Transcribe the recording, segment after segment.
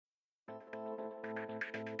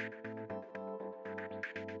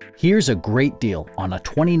Here's a great deal on a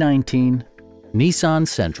 2019 Nissan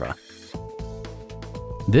Sentra.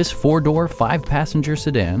 This four-door, five-passenger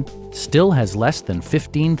sedan still has less than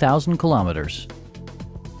 15,000 kilometers.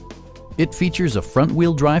 It features a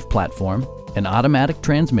front-wheel drive platform, an automatic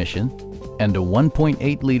transmission, and a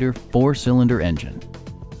 1.8-liter four-cylinder engine.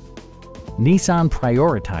 Nissan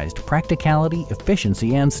prioritized practicality,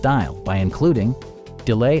 efficiency, and style by including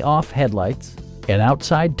delay-off headlights, an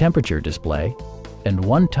outside temperature display, and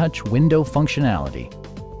one-touch window functionality.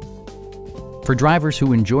 For drivers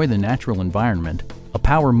who enjoy the natural environment, a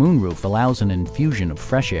power moonroof allows an infusion of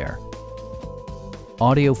fresh air.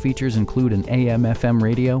 Audio features include an AM/FM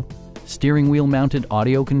radio, steering wheel mounted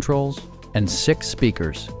audio controls, and 6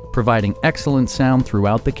 speakers, providing excellent sound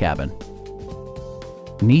throughout the cabin.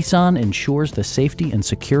 Nissan ensures the safety and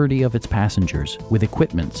security of its passengers with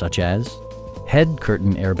equipment such as head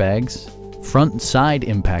curtain airbags, front and side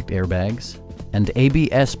impact airbags, and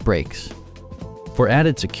ABS brakes. For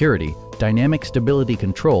added security, dynamic stability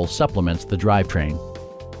control supplements the drivetrain.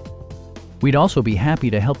 We'd also be happy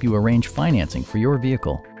to help you arrange financing for your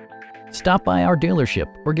vehicle. Stop by our dealership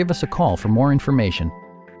or give us a call for more information.